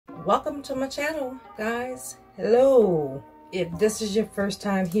Welcome to my channel, guys. Hello. If this is your first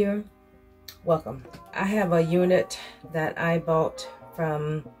time here, welcome. I have a unit that I bought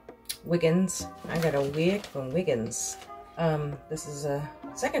from Wiggins. I got a wig from Wiggins. This is a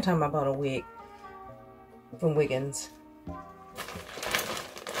second time I bought a wig from Wiggins.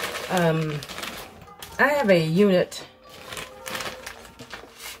 I have a unit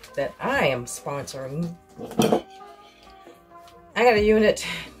that I am sponsoring. I got a unit.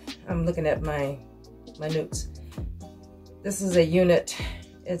 I'm looking at my notes. This is a unit.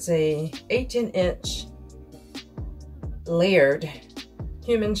 It's a 18-inch layered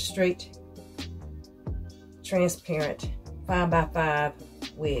human straight transparent 5x5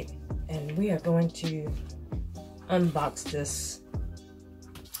 wig, and we are going to unbox this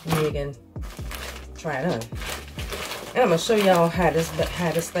wig and try it on. And I'm gonna show y'all how this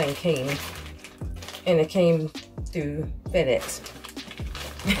thing came, and it came through FedEx.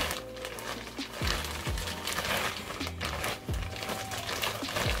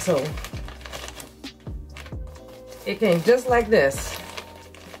 So it came just like this,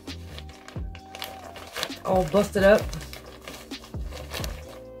 all busted up.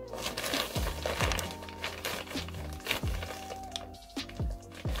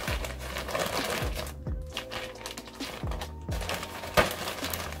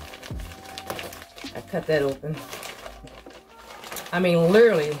 I cut that open. I mean,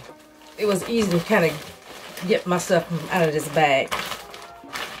 literally, it was easy to kind of get myself out of this bag.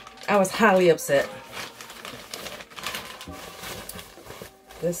 I was highly upset.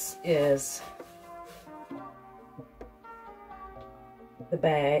 This is the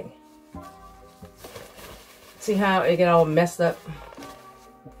bag. See how it got all messed up?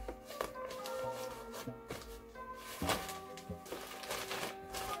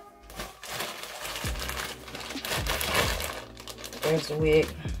 There's the wig.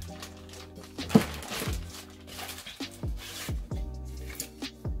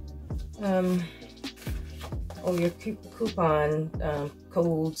 Or your coupon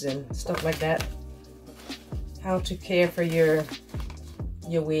codes and stuff like that. How to care for your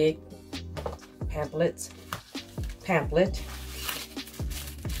wig. Pamphlet.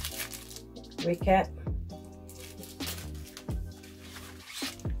 Wig cap.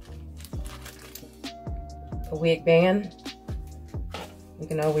 A wig band. You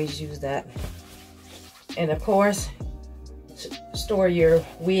can always use that. And of course, store your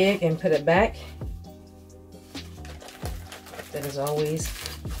wig and put it back. That is always.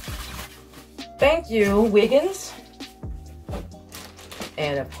 Thank you, Wiggins.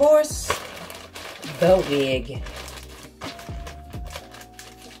 And of course, the wig.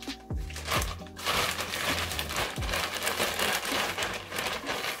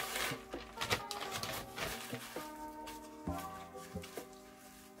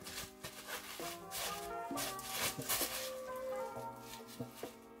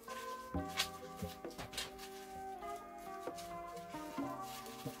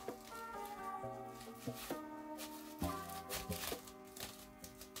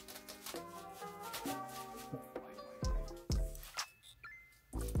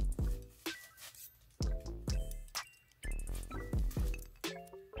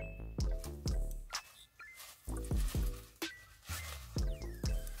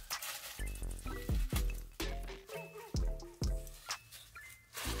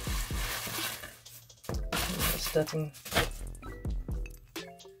 Stuffing.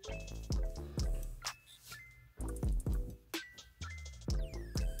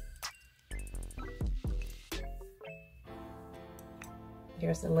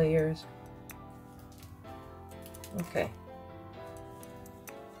 Here's the layers. Okay.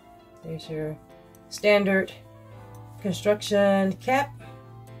 There's your standard construction cap.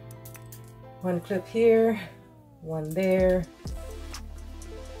 One clip here, one there.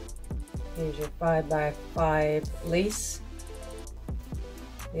 Here's your 5x5 lace.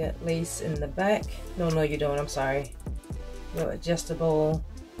 You got lace in the back. No, you don't. I'm sorry. Your adjustable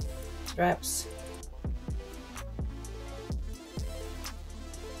straps.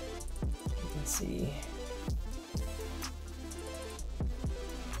 You can see.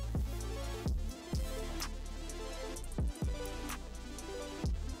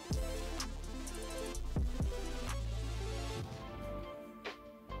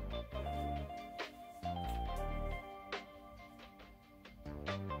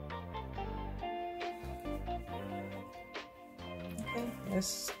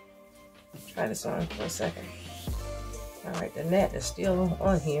 Let's try this on for a second. All right, the net is still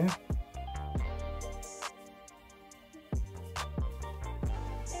on here.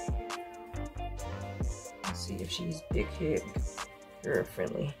 Let's see if she's big head. Very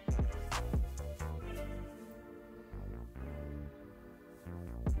friendly.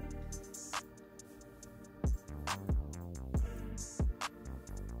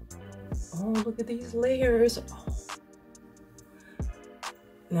 Oh, look at these layers. Oh.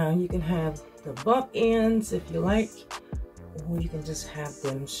 Now you can have the bump ends if you like, or you can just have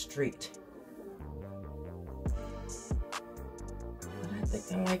them straight. But I think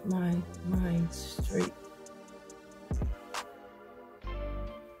I like mine straight.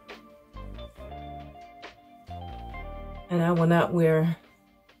 And I will not wear,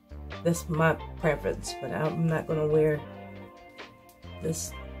 that's my preference, but I'm not going to wear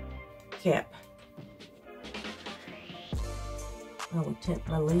this cap. I will tint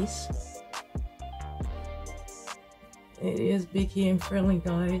my lace. It is big hand friendly,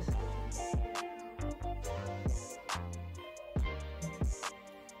 guys.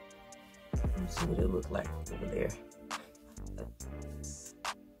 Let's see what it looks like over there.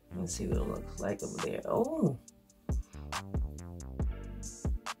 Let's see what it looks like over there. Oh!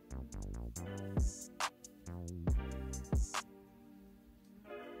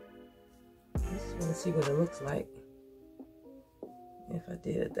 Just want to see what it looks like if I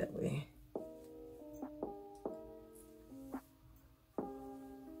did it that way.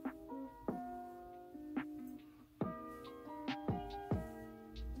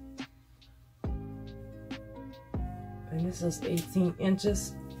 And this is 18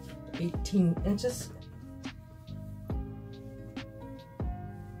 inches. 18 inches.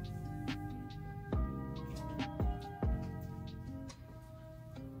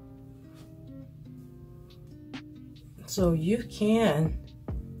 So you can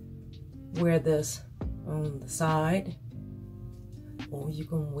wear this on the side, or you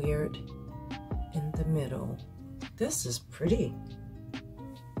can wear it in the middle. This is pretty.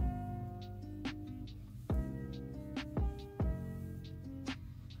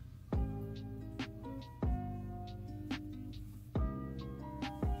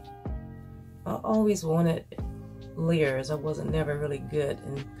 I always wanted layers. I wasn't never really good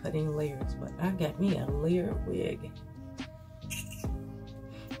in cutting layers, but I got me a layer wig.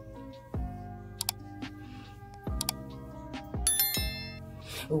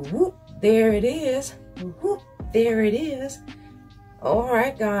 Whoop, there it is. Whoop, there it is. All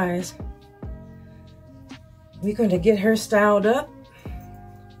right, guys. We're going to get her styled up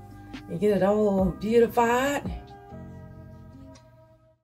and get it all beautified.